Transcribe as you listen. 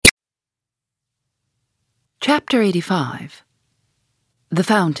Chapter 85. The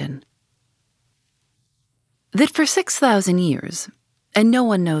Fountain. That for 6,000 years, and no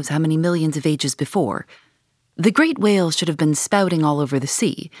one knows how many millions of ages before, the great whales should have been spouting all over the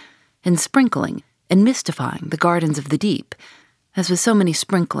sea, and sprinkling and mystifying the gardens of the deep, as with so many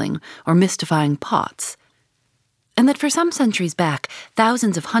sprinkling or mystifying pots, and that for some centuries back,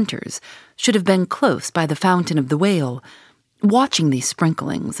 thousands of hunters should have been close by the fountain of the whale, watching these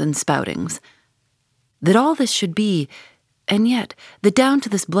sprinklings and spoutings, that all this should be, and yet that down to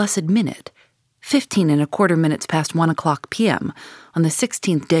this blessed minute, 15 1/4 minutes past 1 o'clock p.m., on the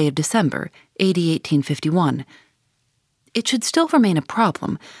 16th day of December, AD 1851, it should still remain a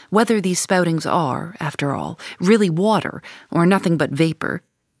problem whether these spoutings are, after all, really water or nothing but vapor.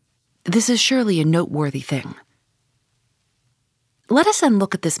 This is surely a noteworthy thing. Let us then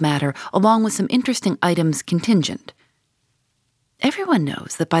look at this matter along with some interesting items contingent. Everyone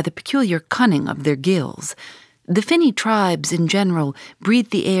knows that by the peculiar cunning of their gills, the finny tribes in general breathe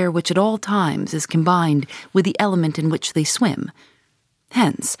the air which at all times is combined with the element in which they swim.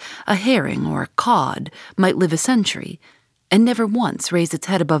 Hence, a herring or a cod might live a century, and never once raise its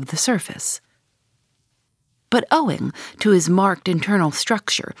head above the surface. But owing to his marked internal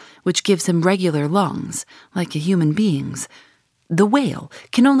structure, which gives him regular lungs, like a human being's, the whale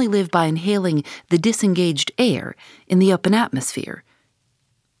can only live by inhaling the disengaged air in the open atmosphere.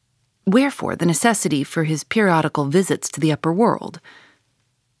 Wherefore the necessity for his periodical visits to the upper world.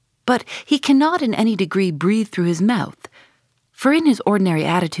 But he cannot in any degree breathe through his mouth, for in his ordinary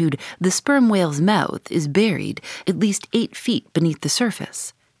attitude the sperm whale's mouth is buried at least 8 feet beneath the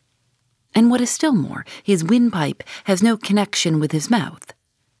surface. And what is still more, his windpipe has no connection with his mouth.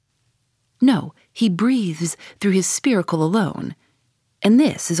 No, he breathes through his spiracle alone, and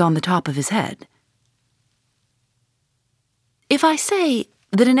this is on the top of his head. If I say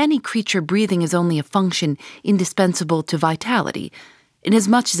that in any creature breathing is only a function indispensable to vitality,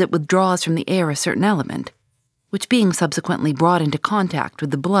 inasmuch as it withdraws from the air a certain element, which being subsequently brought into contact with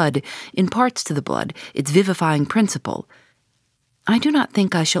the blood imparts to the blood its vivifying principle, I do not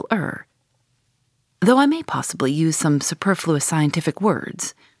think I shall err, though I may possibly use some superfluous scientific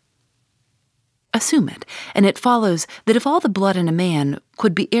words. Assume it, and it follows that if all the blood in a man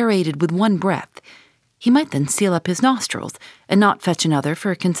could be aerated with one breath, he might then seal up his nostrils and not fetch another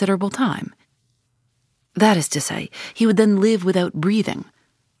for a considerable time. That is to say, he would then live without breathing.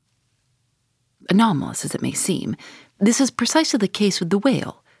 Anomalous as it may seem, this is precisely the case with the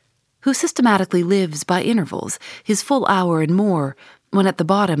whale, who systematically lives by intervals his full hour and more, when at the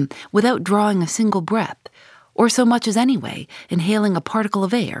bottom, without drawing a single breath, or so much as anyway inhaling a particle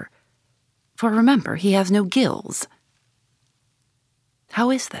of air. For remember, he has no gills. How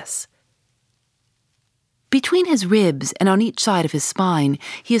is this? Between his ribs and on each side of his spine,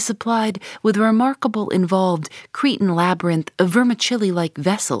 he is supplied with a remarkable involved Cretan labyrinth of vermicelli-like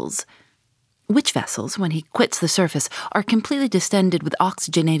vessels, which vessels, when he quits the surface, are completely distended with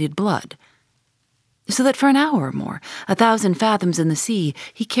oxygenated blood, so that for an hour or more, 1,000 fathoms in the sea,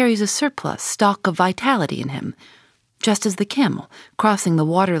 he carries a surplus stock of vitality in him, just as the camel, crossing the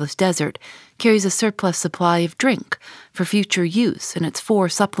waterless desert, carries a surplus supply of drink for future use in its 4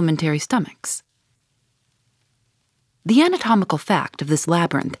 supplementary stomachs. The anatomical fact of this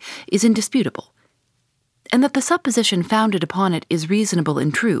labyrinth is indisputable, and that the supposition founded upon it is reasonable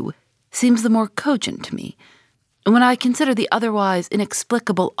and true seems the more cogent to me when I consider the otherwise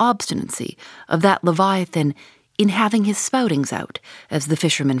inexplicable obstinacy of that Leviathan in having his spoutings out, as the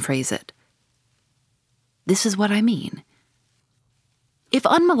fishermen phrase it. This is what I mean. If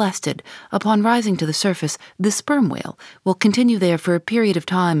unmolested, upon rising to the surface, the sperm whale will continue there for a period of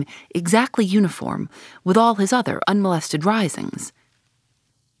time exactly uniform with all his other unmolested risings.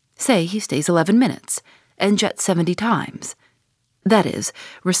 Say he stays 11 minutes, and jets 70 times. That is,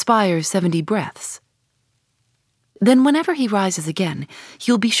 respires 70 breaths. Then whenever he rises again,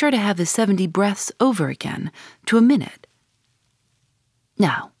 he will be sure to have his 70 breaths over again, to a minute.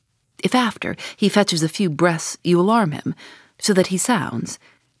 Now, if after he fetches a few breaths you alarm him, so that he sounds,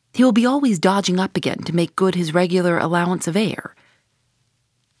 he will be always dodging up again to make good his regular allowance of air.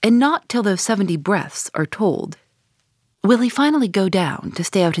 And not till those 70 breaths are told will he finally go down to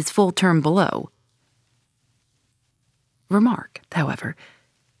stay out his full term below. Remark, however,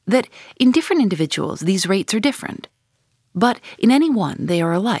 that in different individuals these rates are different, but in any one they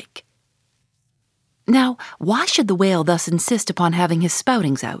are alike. Now, why should the whale thus insist upon having his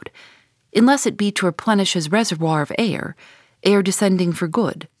spoutings out, unless it be to replenish his reservoir of air descending for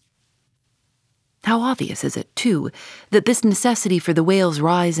good? How obvious is it, too, that this necessity for the whale's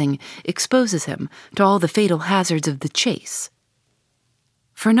rising exposes him to all the fatal hazards of the chase.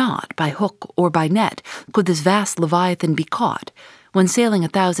 For not by hook or by net could this vast leviathan be caught when sailing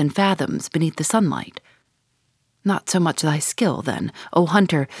 1,000 fathoms beneath the sunlight. Not so much thy skill, then, O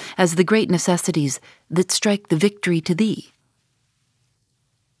hunter, as the great necessities that strike the victory to thee.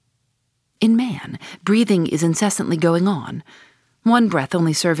 In man, breathing is incessantly going on, one breath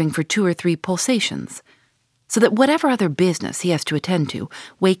only serving for 2 or 3 pulsations, so that whatever other business he has to attend to,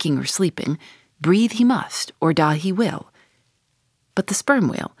 waking or sleeping, breathe he must, or die he will. But the sperm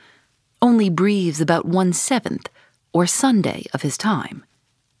whale only breathes about 1/7 or Sunday of his time.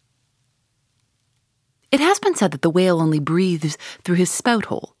 It has been said that the whale only breathes through his spout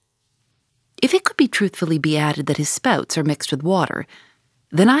hole. If it could be truthfully be added that his spouts are mixed with water,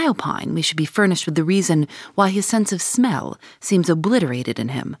 then I opine we should be furnished with the reason why his sense of smell seems obliterated in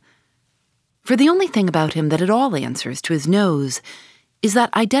him. For the only thing about him that at all answers to his nose is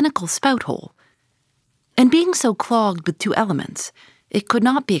that identical spout hole. And being so clogged with 2 elements, it could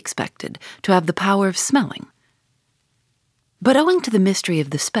not be expected to have the power of smelling. But owing to the mystery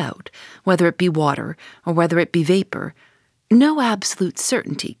of the spout, whether it be water or whether it be vapor, no absolute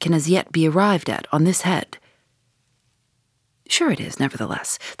certainty can as yet be arrived at on this head. Sure it is,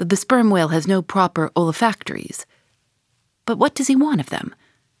 nevertheless, that the sperm whale has no proper olfactories. But what does he want of them?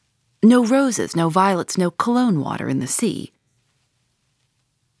 No roses, no violets, no cologne water in the sea.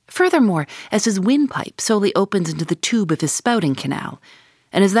 Furthermore, as his windpipe solely opens into the tube of his spouting canal,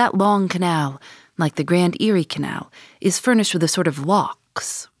 and as that long canal, like the Grand Erie Canal, is furnished with a sort of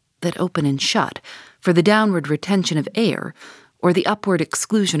locks that open and shut for the downward retention of air or the upward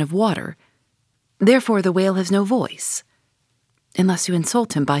exclusion of water, therefore the whale has no voice, unless you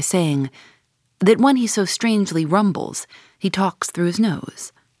insult him by saying that when he so strangely rumbles, he talks through his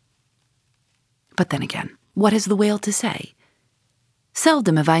nose. But then again, what has the whale to say?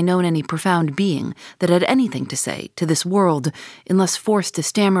 Seldom have I known any profound being that had anything to say to this world unless forced to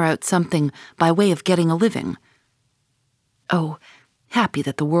stammer out something by way of getting a living. Oh, happy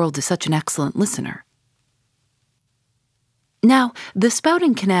that the world is such an excellent listener. Now, the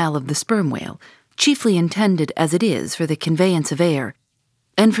spouting canal of the sperm whale, chiefly intended as it is for the conveyance of air,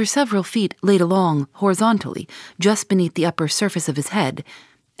 and for several feet laid along horizontally just beneath the upper surface of his head,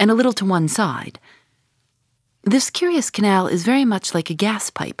 and a little to one side, this curious canal is very much like a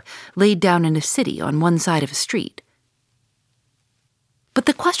gas pipe laid down in a city on one side of a street. But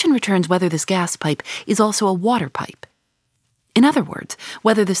the question returns whether this gas pipe is also a water pipe. In other words,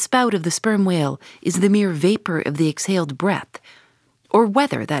 whether the spout of the sperm whale is the mere vapor of the exhaled breath, or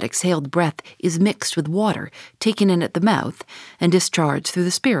whether that exhaled breath is mixed with water taken in at the mouth and discharged through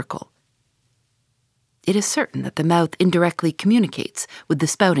the spiracle. It is certain that the mouth indirectly communicates with the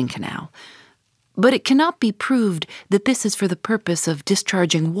spouting canal, but it cannot be proved that this is for the purpose of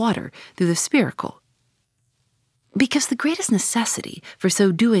discharging water through the spiracle, because the greatest necessity for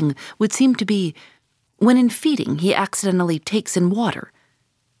so doing would seem to be when in feeding he accidentally takes in water.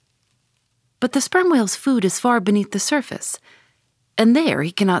 But the sperm whale's food is far beneath the surface, and there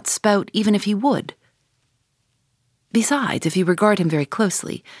he cannot spout even if he would. Besides, if you regard him very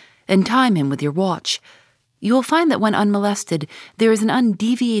closely, and time him with your watch, you will find that when unmolested, there is an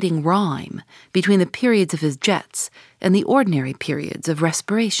undeviating rhyme between the periods of his jets and the ordinary periods of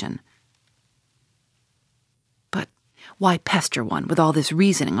respiration. But why pester one with all this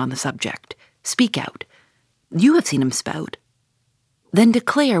reasoning on the subject? Speak out. You have seen him spout. Then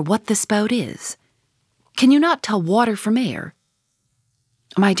declare what the spout is. Can you not tell water from air?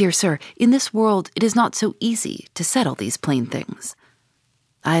 My dear sir, in this world it is not so easy to settle these plain things.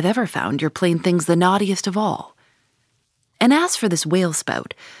 I have ever found your plain things the naughtiest of all. And as for this whale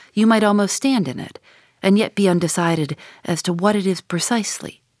spout, you might almost stand in it, and yet be undecided as to what it is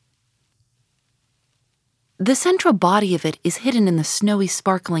precisely. The central body of it is hidden in the snowy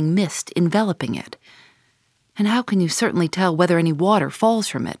sparkling mist enveloping it. And how can you certainly tell whether any water falls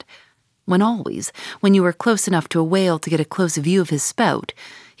from it, when always, when you are close enough to a whale to get a close view of his spout,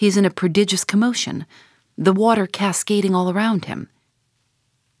 he is in a prodigious commotion, the water cascading all around him?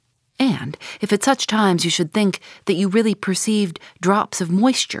 And if at such times you should think that you really perceived drops of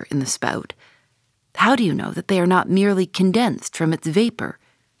moisture in the spout, how do you know that they are not merely condensed from its vapor?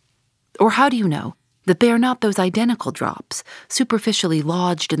 Or how do you know that they are not those identical drops superficially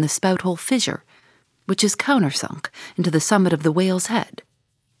lodged in the spout hole fissure, which is countersunk into the summit of the whale's head?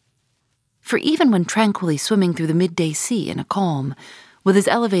 For even when tranquilly swimming through the midday sea in a calm, with his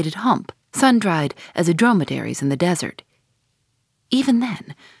elevated hump, sun-dried as a dromedary's in the desert, even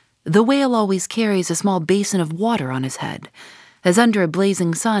then, the whale always carries a small basin of water on his head, as under a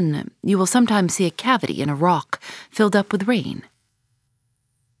blazing sun you will sometimes see a cavity in a rock filled up with rain.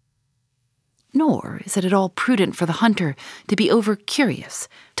 nor is it at all prudent for the hunter to be over-curious,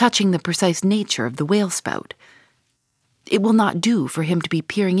 touching the precise nature of the whale spout. It will not do for him to be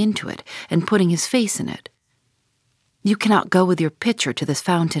peering into it and putting his face in it. You cannot go with your pitcher to this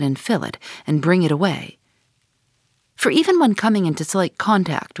fountain and fill it and bring it away. For even when coming into slight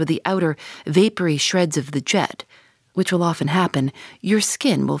contact with the outer, vapory shreds of the jet, which will often happen, your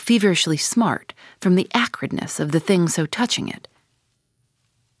skin will feverishly smart from the acridness of the thing so touching it.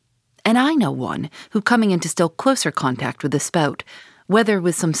 And I know one who, coming into still closer contact with the spout, whether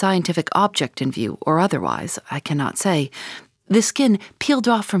with some scientific object in view or otherwise, I cannot say, the skin peeled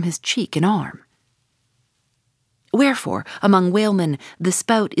off from his cheek and arm. Wherefore, among whalemen, the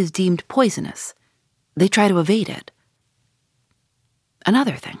spout is deemed poisonous. They try to evade it.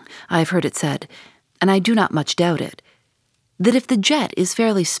 Another thing, I have heard it said, and I do not much doubt it, that if the jet is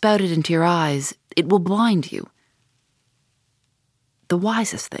fairly spouted into your eyes, it will blind you. The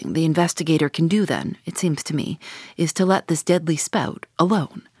wisest thing the investigator can do then, it seems to me, is to let this deadly spout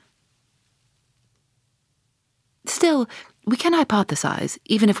alone. Still, we can hypothesize,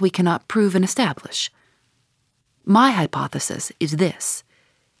 even if we cannot prove and establish. My hypothesis is this,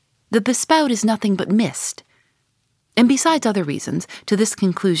 that the spout is nothing but mist. And besides other reasons, to this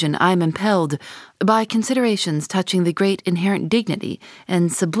conclusion I am impelled by considerations touching the great inherent dignity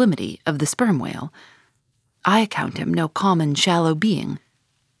and sublimity of the sperm whale. I account him no common shallow being,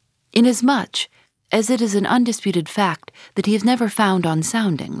 inasmuch as it is an undisputed fact that he is never found on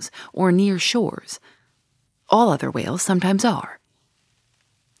soundings or near shores. All other whales sometimes are.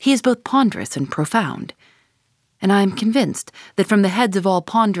 He is both ponderous and profound, and I am convinced that from the heads of all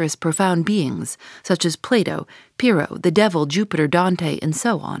ponderous, profound beings, such as Plato, Pyrrho, the devil, Jupiter, Dante, and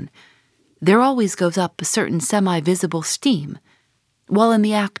so on, there always goes up a certain semi-visible steam, while in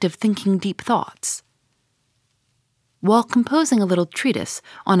the act of thinking deep thoughts. While composing a little treatise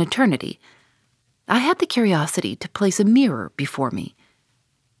on eternity, I had the curiosity to place a mirror before me,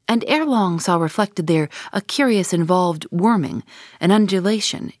 and ere long saw reflected there a curious involved worming and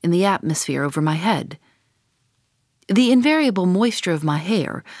undulation in the atmosphere over my head. The invariable moisture of my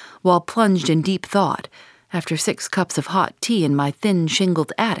hair, while plunged in deep thought, after 6 cups of hot tea in my thin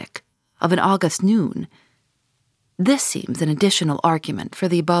shingled attic of an August noon, this seems an additional argument for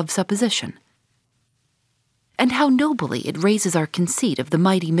the above supposition. And how nobly it raises our conceit of the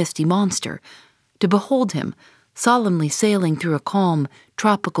mighty misty monster, to behold him solemnly sailing through a calm,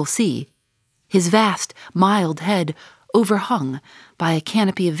 tropical sea, his vast, mild head overhung by a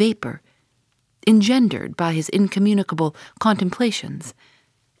canopy of vapor, engendered by his incommunicable contemplations,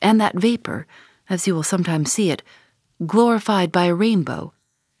 and that vapor, as you will sometimes see it, glorified by a rainbow,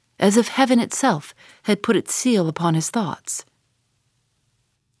 as if heaven itself had put its seal upon his thoughts.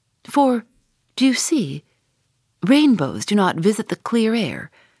 For, do you see, rainbows do not visit the clear air,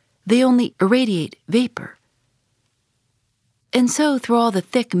 they only irradiate vapor. And so, through all the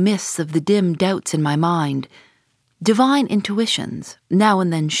thick mists of the dim doubts in my mind, divine intuitions now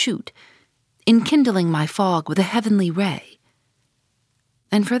and then shoot, enkindling my fog with a heavenly ray.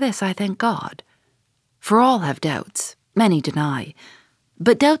 And for this I thank God. For all have doubts, many deny,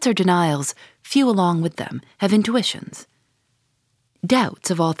 but doubts or denials, few along with them, have intuitions. Doubts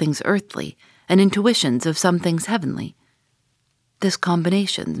of all things earthly, and intuitions of some things heavenly. This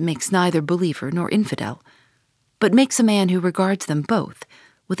combination makes neither believer nor infidel, but makes a man who regards them both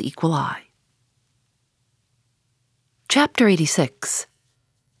with equal eye. Chapter 86.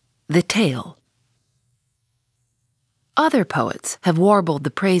 The Tail. Other poets have warbled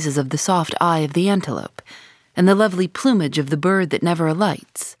the praises of the soft eye of the antelope, and the lovely plumage of the bird that never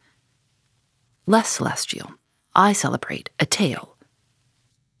alights. Less celestial, I celebrate a tail.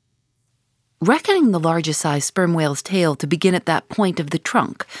 Reckoning the largest-sized sperm whale's tail to begin at that point of the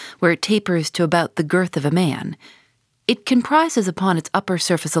trunk where it tapers to about the girth of a man, it comprises upon its upper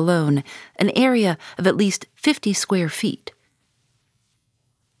surface alone an area of at least 50 square feet.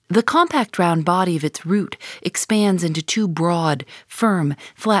 The compact round body of its root expands into 2 broad, firm,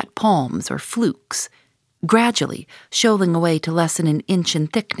 flat palms or flukes, gradually shoaling away to less than 1 inch in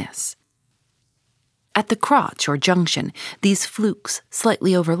thickness. At the crotch or junction, these flukes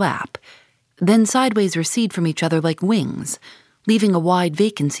slightly overlap, then sideways recede from each other like wings, leaving a wide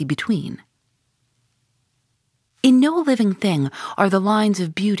vacancy between. In no living thing are the lines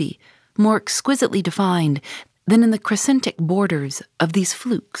of beauty more exquisitely defined than in the crescentic borders of these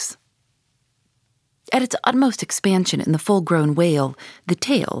flukes. At its utmost expansion in the full-grown whale, the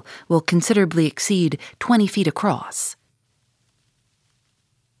tail will considerably exceed 20 feet across.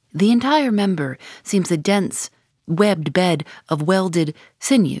 The entire member seems a dense, webbed bed of welded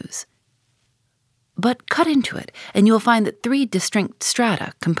sinews. But cut into it, and you will find that 3 distinct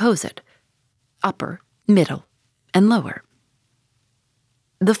strata compose it: upper, middle, and lower.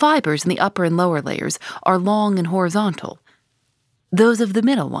 The fibers in the upper and lower layers are long and horizontal. Those of the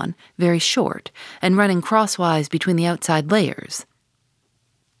middle one very short and running crosswise between the outside layers.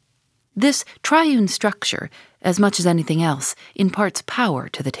 This triune structure, as much as anything else, imparts power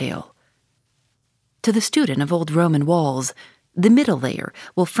to the tale. To the student of old Roman walls, the middle layer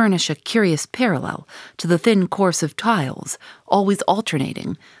will furnish a curious parallel to the thin course of tiles, always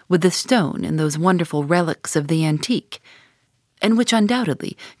alternating with the stone and those wonderful relics of the antique, and which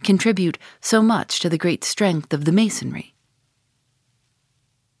undoubtedly contribute so much to the great strength of the masonry.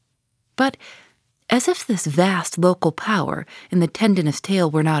 But, as if this vast local power in the tendinous tail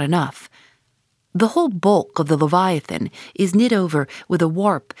were not enough, the whole bulk of the Leviathan is knit over with a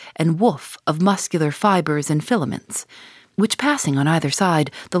warp and woof of muscular fibers and filaments, which, passing on either side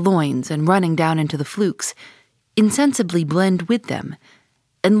the loins and running down into the flukes, insensibly blend with them,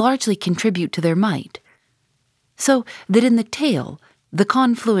 and largely contribute to their might, so that in the tail the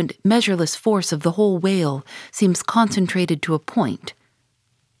confluent, measureless force of the whole whale seems concentrated to a point.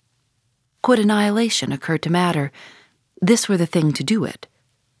 Could annihilation occur to matter, this were the thing to do it.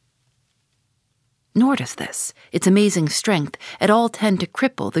 Nor does this, its amazing strength, at all tend to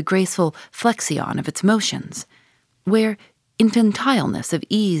cripple the graceful flexion of its motions, where infantileness of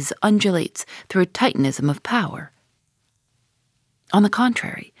ease undulates through a titanism of power. On the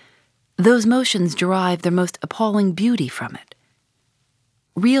contrary, those motions derive their most appalling beauty from it.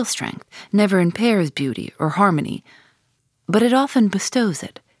 Real strength never impairs beauty or harmony, but it often bestows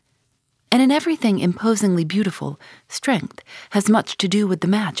it. And in everything imposingly beautiful, strength has much to do with the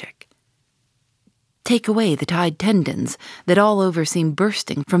magic. Take away the tied tendons that all over seem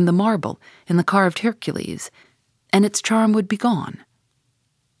bursting from the marble in the carved Hercules, and its charm would be gone.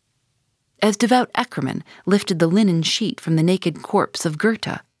 As devout Eckermann lifted the linen sheet from the naked corpse of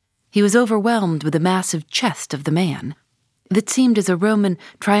Goethe, he was overwhelmed with the massive chest of the man, that seemed as a Roman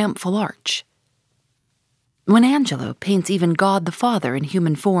triumphal arch. When Angelo paints even God the Father in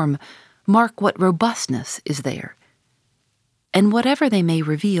human form, mark what robustness is there. And whatever they may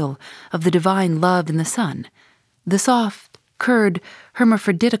reveal of the divine love in the Son, the soft, curd,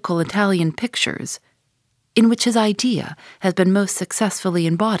 hermaphroditical Italian pictures, in which his idea has been most successfully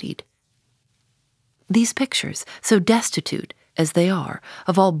embodied. These pictures, so destitute as they are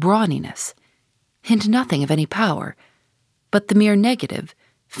of all brawniness, hint nothing of any power, but the mere negative,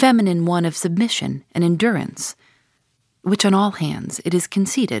 feminine one of submission and endurance, which on all hands, it is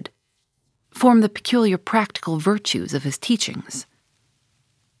conceded, form the peculiar practical virtues of his teachings.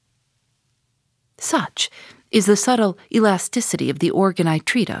 Such is the subtle elasticity of the organ I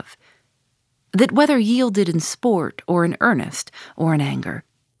treat of, that whether yielded in sport or in earnest or in anger,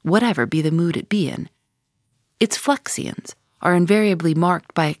 whatever be the mood it be in, its flexions are invariably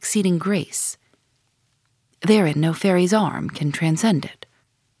marked by exceeding grace. Therein no fairy's arm can transcend it.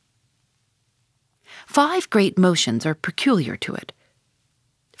 5 great motions are peculiar to it.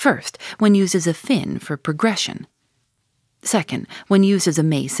 First, when used as a fin for progression. Second, when used as a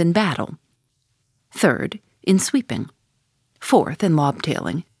mace in battle. Third, in sweeping. Fourth, in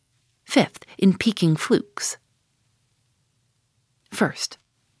lobtailing. Fifth, in peaking flukes. First,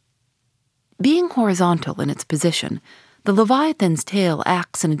 being horizontal in its position, the Leviathan's tail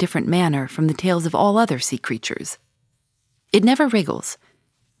acts in a different manner from the tails of all other sea creatures. It never wriggles.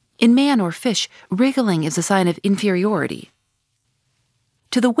 In man or fish, wriggling is a sign of inferiority.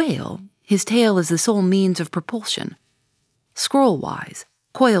 To the whale, his tail is the sole means of propulsion. Scroll-wise,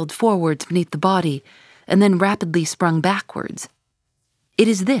 coiled forwards beneath the body, and then rapidly sprung backwards. It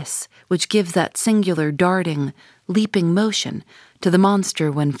is this which gives that singular darting, leaping motion to the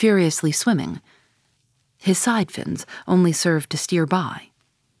monster when furiously swimming. His side fins only serve to steer by.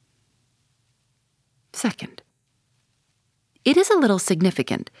 Second, it is a little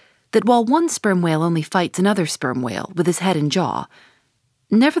significant that while one sperm whale only fights another sperm whale with his head and jaw,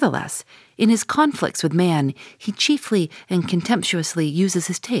 nevertheless, in his conflicts with man, he chiefly and contemptuously uses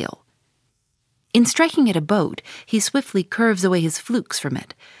his tail. In striking at a boat, he swiftly curves away his flukes from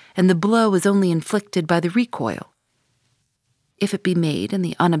it, and the blow is only inflicted by the recoil. If it be made in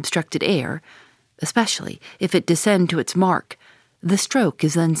the unobstructed air, especially if it descend to its mark, the stroke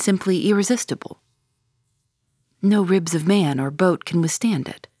is then simply irresistible. No ribs of man or boat can withstand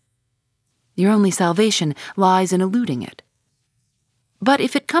it. Your only salvation lies in eluding it. But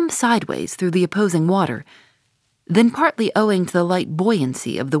if it comes sideways through the opposing water, then partly owing to the light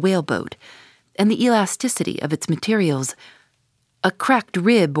buoyancy of the whaleboat and the elasticity of its materials, a cracked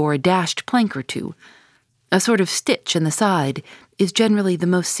rib or a dashed plank or two, a sort of stitch in the side, is generally the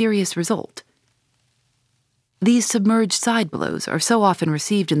most serious result. These submerged side blows are so often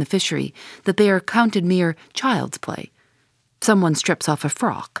received in the fishery that they are counted mere child's play. Someone strips off a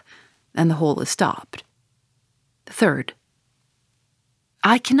frock, and the hole is stopped. Third,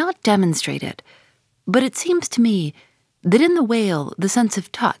 I cannot demonstrate it, but it seems to me that in the whale the sense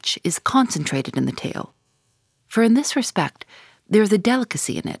of touch is concentrated in the tail, for in this respect there is a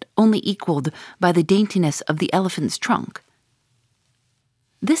delicacy in it only equaled by the daintiness of the elephant's trunk.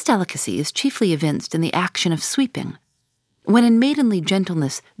 This delicacy is chiefly evinced in the action of sweeping, when in maidenly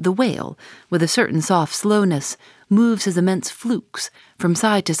gentleness the whale, with a certain soft slowness, moves his immense flukes from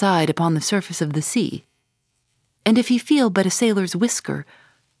side to side upon the surface of the sea. And if he feel but a sailor's whisker,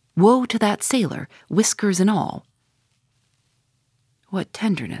 woe to that sailor, whiskers and all. What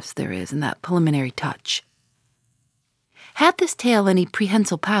tenderness there is in that preliminary touch. Had this tale any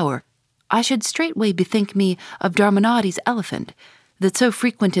prehensile power, I should straightway bethink me of Darmanati's elephant, that so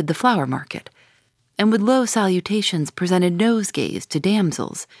frequented the flower market, and with low salutations presented nosegays to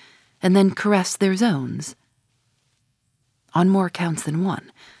damsels, and then caressed their zones. On more accounts than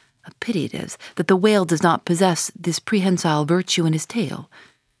one, a pity it is that the whale does not possess this prehensile virtue in his tail.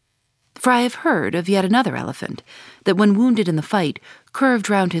 For I have heard of yet another elephant, that when wounded in the fight, curved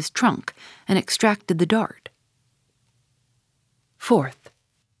round his trunk, and extracted the dart. Fourth,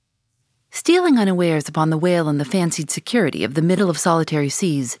 stealing unawares upon the whale in the fancied security of the middle of solitary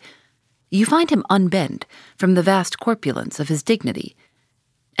seas, you find him unbent from the vast corpulence of his dignity,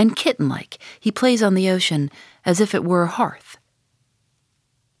 and kitten-like he plays on the ocean as if it were a hearth.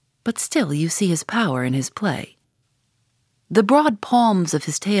 But still you see his power in his play. The broad palms of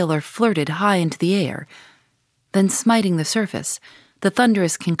his tail are flirted high into the air, then smiting the surface, the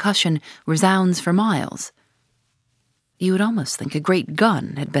thunderous concussion resounds for miles. You would almost think a great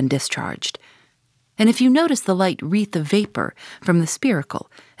gun had been discharged, and if you notice the light wreath of vapor from the spiracle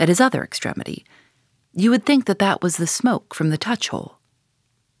at his other extremity, you would think that that was the smoke from the touch-hole.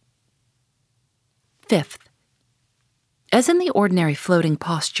 Fifth, as in the ordinary floating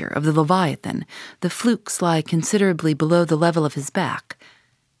posture of the Leviathan, the flukes lie considerably below the level of his back.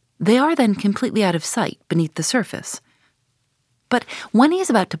 They are then completely out of sight beneath the surface. But when he is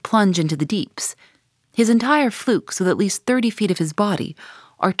about to plunge into the deeps, his entire flukes, with at least 30 feet of his body,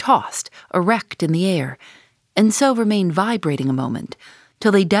 are tossed erect in the air, and so remain vibrating a moment,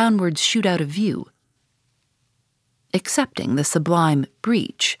 till they downwards shoot out of view. Excepting the sublime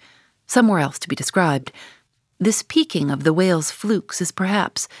breach, somewhere else to be described, this peaking of the whale's flukes is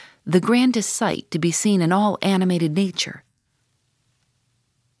perhaps the grandest sight to be seen in all animated nature.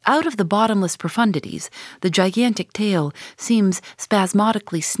 Out of the bottomless profundities, the gigantic tail seems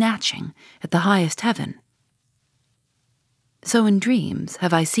spasmodically snatching at the highest heaven. So in dreams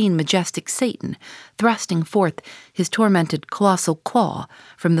have I seen majestic Satan thrusting forth his tormented colossal claw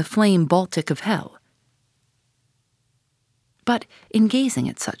from the flame Baltic of hell. But in gazing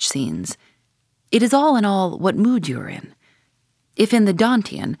at such scenes, it is all in all what mood you are in. If in the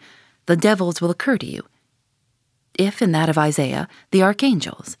Dantean, the devils will occur to you. If in that of Isaiah, the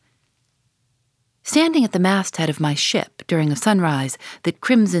archangels. Standing at the masthead of my ship during a sunrise that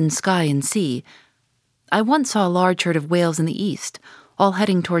crimsoned sky and sea, I once saw a large herd of whales in the east, all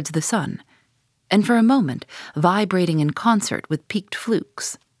heading towards the sun, and for a moment vibrating in concert with peaked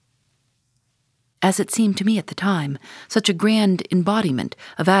flukes. As it seemed to me at the time, such a grand embodiment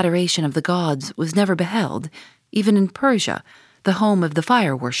of adoration of the gods was never beheld, even in Persia, the home of the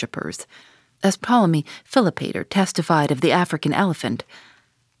fire worshippers, as Ptolemy Philopater testified of the African elephant.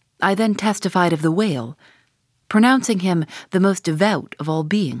 I then testified of the whale, pronouncing him the most devout of all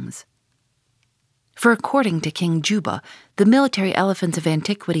beings. For according to King Juba, the military elephants of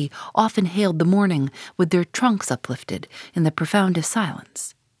antiquity often hailed the morning with their trunks uplifted in the profoundest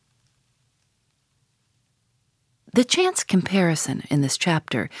silence. The chance comparison in this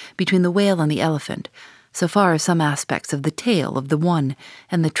chapter between the whale and the elephant, so far as some aspects of the tail of the one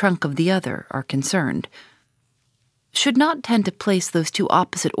and the trunk of the other are concerned, should not tend to place those two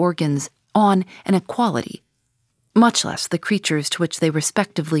opposite organs on an equality, much less the creatures to which they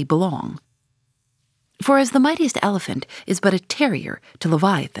respectively belong. For as the mightiest elephant is but a terrier to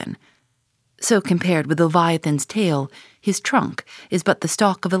Leviathan, so compared with Leviathan's tail, his trunk is but the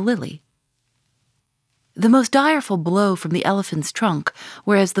stalk of a lily. The most direful blow from the elephant's trunk,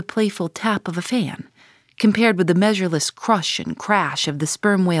 whereas the playful tap of a fan, compared with the measureless crush and crash of the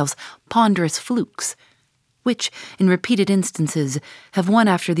sperm whale's ponderous flukes, which, in repeated instances, have one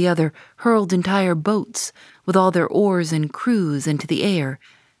after the other hurled entire boats, with all their oars and crews, into the air,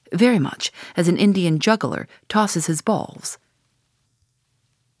 very much as an Indian juggler tosses his balls.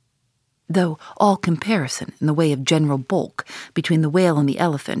 Though all comparison in the way of general bulk between the whale and the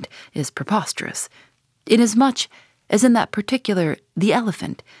elephant is preposterous, inasmuch as in that particular the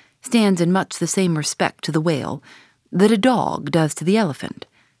elephant stands in much the same respect to the whale that a dog does to the elephant.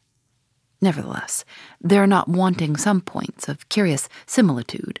 Nevertheless, there are not wanting some points of curious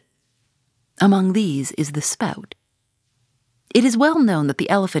similitude. Among these is the spout. It is well known that the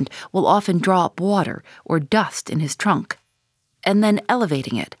elephant will often draw up water or dust in his trunk, and then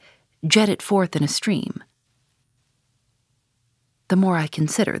elevating it, jet it forth in a stream. The more I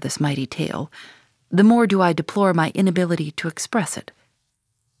consider this mighty tale, the more do I deplore my inability to express it.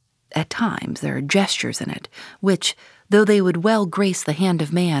 At times there are gestures in it which, though they would well grace the hand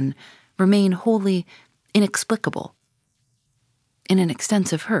of man, remain wholly inexplicable. In an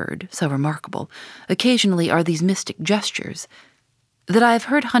extensive herd, so remarkable, occasionally are these mystic gestures, that I have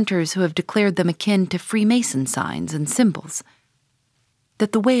heard hunters who have declared them akin to Freemason signs and symbols.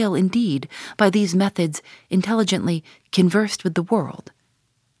 That the whale, indeed, by these methods intelligently conversed with the world.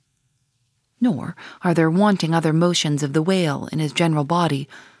 Nor are there wanting other motions of the whale in his general body,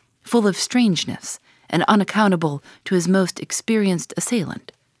 full of strangeness and unaccountable to his most experienced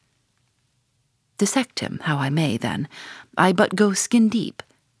assailant. Dissect him how I may, then, I but go skin deep.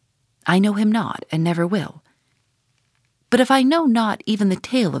 I know him not, and never will. But if I know not even the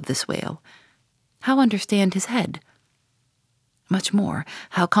tail of this whale, how understand his head? Much more,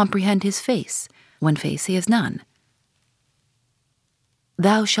 how comprehend his face, when face he has none?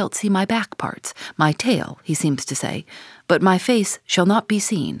 Thou shalt see my back parts, my tail, he seems to say, but my face shall not be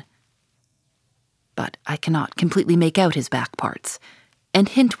seen. But I cannot completely make out his back parts, and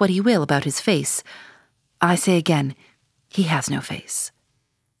hint what he will about his face. I say again, he has no face.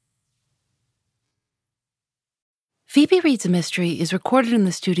 Phoebe Reads a Mystery is recorded in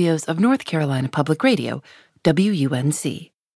the studios of North Carolina Public Radio, WUNC.